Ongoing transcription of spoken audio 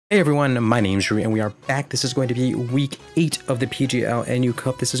Hey everyone, my name's Drew and we are back. This is going to be week 8 of the PGL NU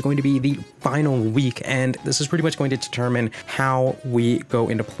Cup. This is going to be the final week and this is pretty much going to determine how we go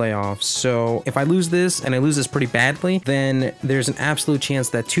into playoffs. So if I lose this and I lose this pretty badly, then there's an absolute chance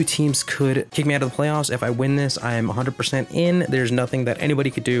that two teams could kick me out of the playoffs. If I win this, I am 100% in. There's nothing that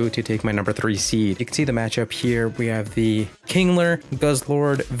anybody could do to take my number 3 seed. You can see the matchup here. We have the Kingler,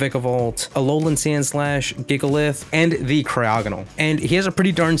 Guzzlord, Vikavolt, Alolan Sandslash, Gigalith, and the Cryogonal. And he has a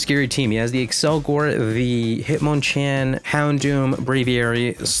pretty darn scary team. He has the Excelgor, the Hitmonchan, Houndoom,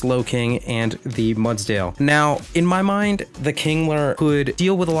 Braviary, Slowking, and the Mudsdale. Now, in my mind, the Kingler could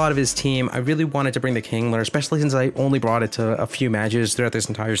deal with a lot of his team. I really wanted to bring the Kingler, especially since I only brought it to a few matches throughout this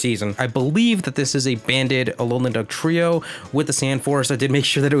entire season. I believe that this is a banded Alolan trio with the Sandforce. I did make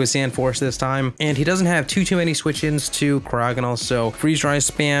sure that it was Sandforce this time. And he doesn't have too many switch-ins to Cryogonal, so Freeze Dry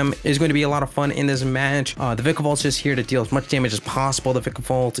spam is going to be a lot of fun in this match. The Vikavolt's just here to deal as much damage as possible. The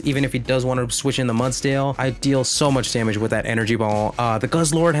Vikavolt, even if he does want to switch in the Mudsdale, I deal so much damage with that Energy Ball. The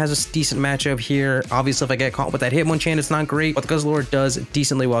Guzzlord has a decent matchup here. Obviously, if I get caught with that Hitmonchan, it's not great, but the Guzzlord does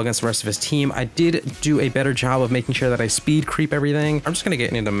decently well against the rest of his team. I did do a better job of making sure that I speed creep everything. I'm just going to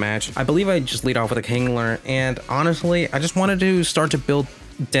get into the match. I believe I just lead off with a Kingler, and honestly, I just wanted to start to build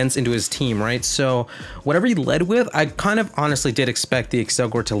dents into his team, right? So whatever he led with, I kind of honestly did expect the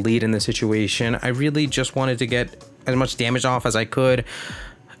Excelgor to lead in this situation. I really just wanted to get as much damage off as I could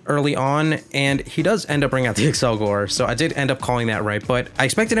early on, and he does end up bringing out the Excelgor, so I did end up calling that right, but I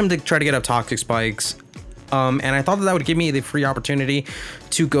expected him to try to get up Toxic Spikes, and I thought that that would give me the free opportunity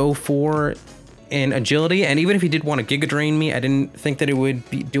to go for an agility, and even if he did want to Giga Drain me, I didn't think that it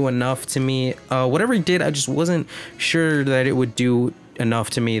would do enough to me. Whatever he did, I just wasn't sure that it would do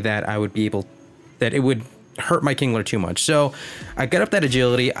enough to me that I would be able, that it would hurt my Kingler too much. So I get up that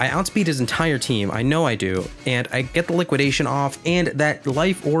agility, I outspeed his entire team, I know I do, and I get the liquidation off, and that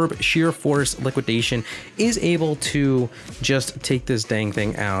Life Orb Sheer Force liquidation is able to just take this dang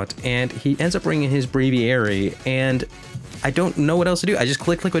thing out, and he ends up bringing his Braviary, and I don't know what else to do. I just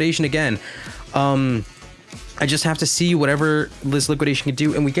click liquidation again. I just have to see whatever this liquidation can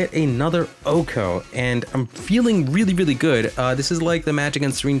do, and we get another Oko, and I'm feeling really good. This is like the match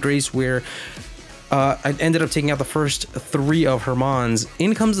against Serene Grace where I ended up taking out the first 3 of her Mons.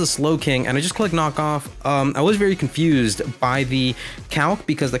 In comes the Slowking, and I just click knockoff. I was very confused by the calc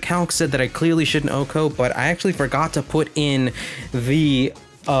because the calc said that I clearly shouldn't Oko, but I actually forgot to put in the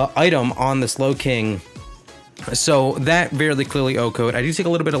item on the Slowking. So that very clearly Oko'd. I do take a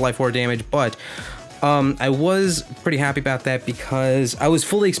little bit of life orb damage, but I was pretty happy about that because I was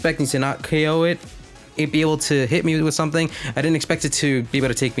fully expecting to not KO it, be able to hit me with something. I didn't expect it to be able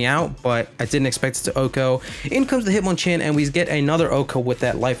to take me out, but I didn't expect it to Oko. In comes the Hitmonchan, and we get another Oko with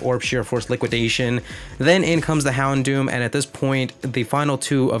that Life Orb Sheer Force liquidation. Then in comes the Houndoom, and at this point, the final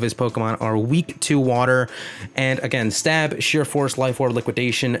 2 of his Pokemon are weak to water. And again, Stab, Sheer Force, Life Orb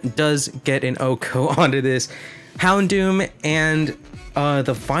liquidation does get an Oko onto this Houndoom, and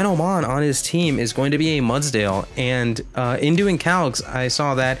the final Mon on his team is going to be a Mudsdale, and in doing calcs, I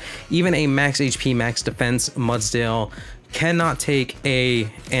saw that even a max HP, max defense Mudsdale cannot take an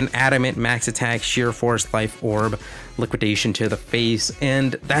adamant max attack, sheer force, life orb liquidation to the face,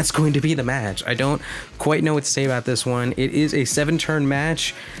 and that's going to be the match. I don't quite know what to say about this one. It is a 7-turn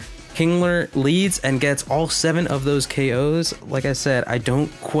match. Kingler leads and gets all 7 of those KOs. Like I said, I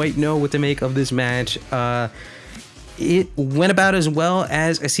don't quite know what to make of this match. It went about as well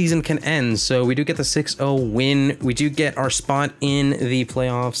as a season can end, so we do get the 6-0 win. We do get our spot in the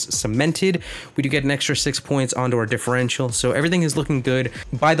playoffs cemented. We do get an extra 6 points onto our differential, so everything is looking good.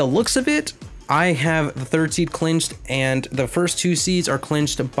 By the looks of it, I have the 3rd seed clinched, and the first 2 seeds are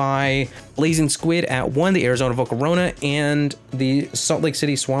clinched by Blazing Squid at 1, the Arizona Volcarona, and the Salt Lake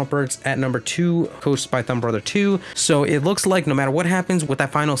City Swampert at number 2, coached by Thumb Brother 2. So it looks like no matter what happens with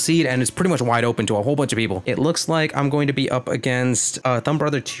that final seed, and it's pretty much wide open to a whole bunch of people, it looks like I'm going to be up against Thumb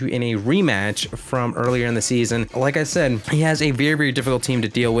Brother 2 in a rematch from earlier in the season. Like I said, he has a very difficult team to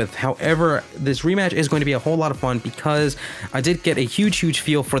deal with. However, this rematch is going to be a whole lot of fun because I did get a huge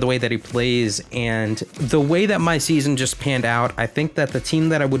feel for the way that he plays, and the way that my season just panned out. I think that the team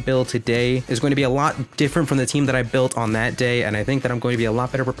that I would build today is going to be a lot different from the team that I built on that day, and I think that I'm going to be a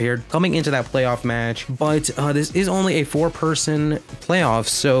lot better prepared coming into that playoff match. But this is only a 4-person playoff,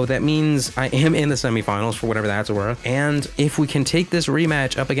 so that means I am in the semifinals for whatever that's worth. And if we can take this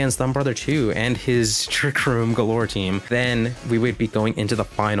rematch up against Thumb Brother 2 and his Trick Room Galore team, then we would be going into the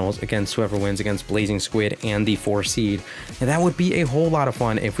finals against whoever wins against Blazing Squid and the 4 seed. And that would be a whole lot of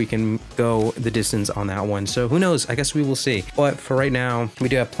fun if we can go go the distance on that one. So who knows? I guess we will see. But for right now, we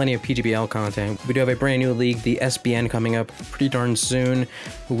do have plenty of PGBL content. We do have a brand new league, the SBN, coming up pretty darn soon.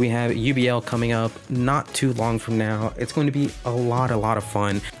 We have UBL coming up not too long from now. It's going to be a lot of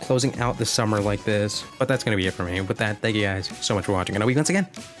fun closing out the summer like this. But that's going to be it for me. With that, thank you guys so much for watching. And I'll be once again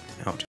out.